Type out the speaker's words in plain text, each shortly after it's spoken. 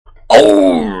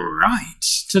Alright,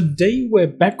 today we're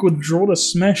back with Draw to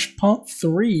Smash Part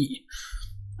 3.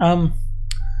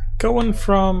 Going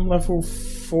from level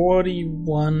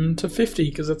 41 to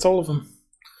 50, because that's all of them.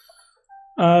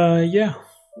 Yeah.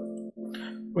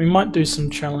 We might do some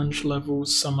challenge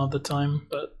levels some other time,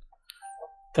 but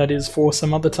that is for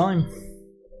some other time.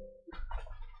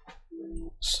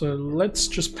 So let's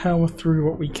just power through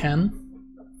what we can,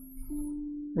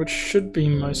 which should be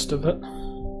most of it.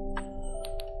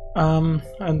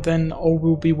 And then all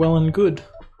will be well and good,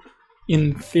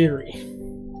 in theory.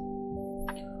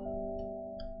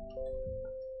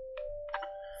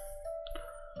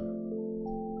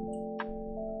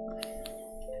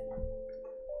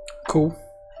 Cool.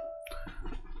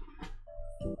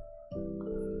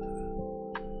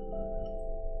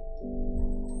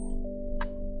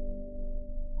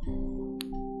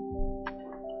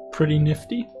 Pretty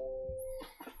nifty.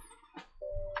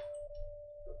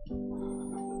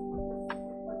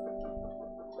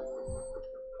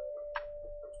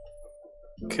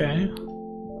 Okay.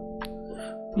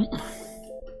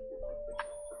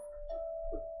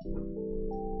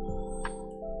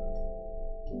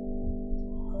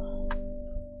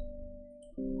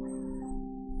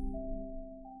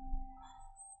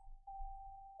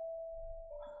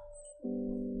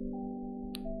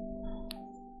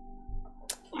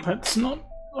 That's not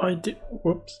ideal.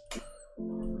 Whoops.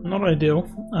 Not ideal.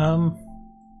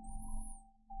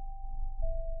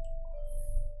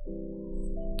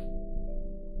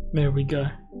 There we go.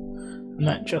 And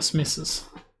that just misses.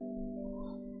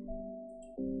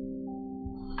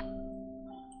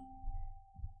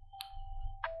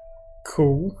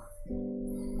 Cool.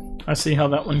 I see how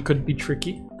that one could be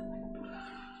tricky.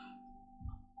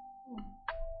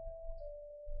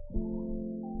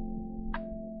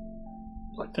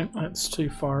 I think that's too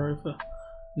far over.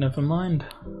 Never mind.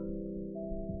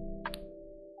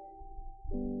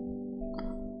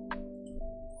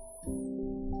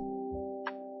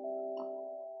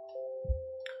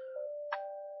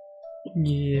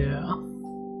 Yeah.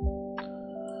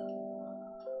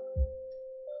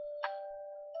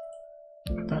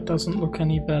 That doesn't look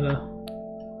any better.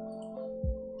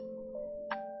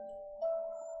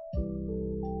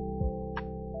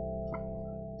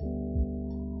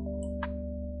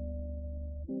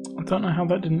 I don't know how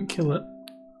that didn't kill it,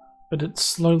 but it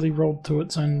slowly rolled to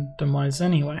its own demise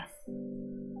anyway.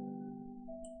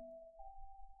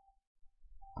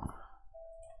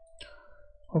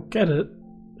 I'll get it.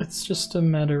 It's just a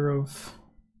matter of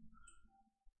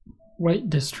weight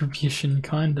distribution,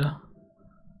 kinda.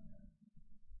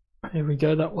 There we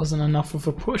go, that wasn't enough of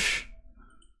a push.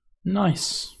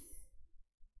 Nice.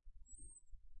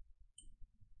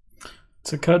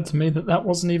 It's occurred to me that that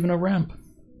wasn't even a ramp.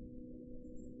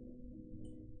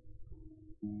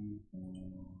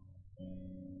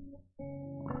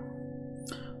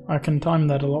 I can time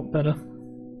that a lot better.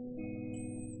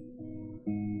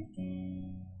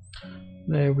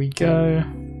 There we go.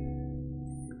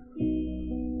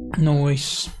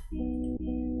 Nice.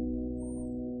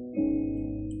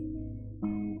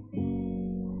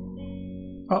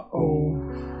 Uh-oh.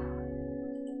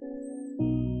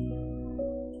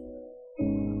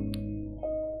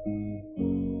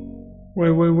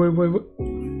 Wait.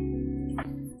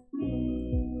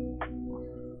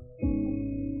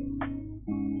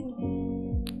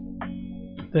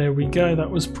 There we go, that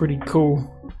was pretty cool.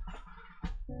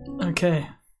 Okay,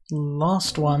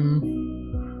 last one.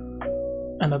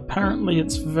 And apparently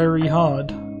it's very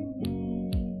hard.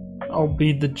 I'll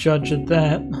be the judge of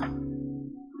that.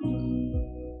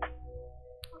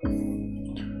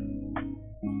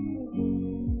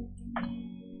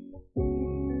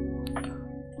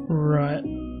 Right.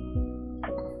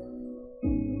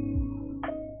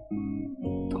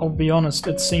 I'll be honest,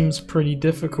 it seems pretty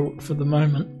difficult for the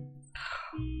moment.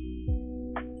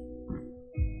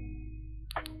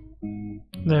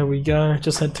 There we go,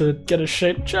 just had to get a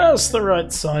shape just the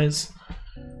right size.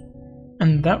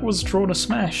 And that was Draw to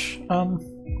Smash.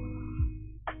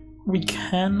 We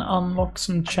can unlock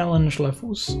some challenge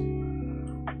levels,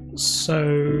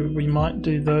 so we might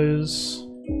do those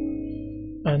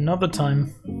another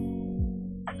time.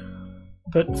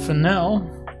 But for now,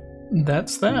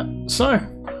 that's that. So,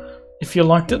 if you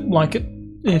liked it, like it.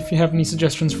 If you have any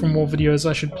suggestions for more videos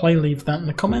I should play, leave that in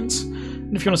the comments.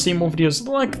 And if you want to see more videos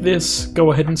like this,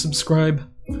 go ahead and subscribe.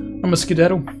 I'm a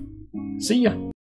skedaddle. See ya!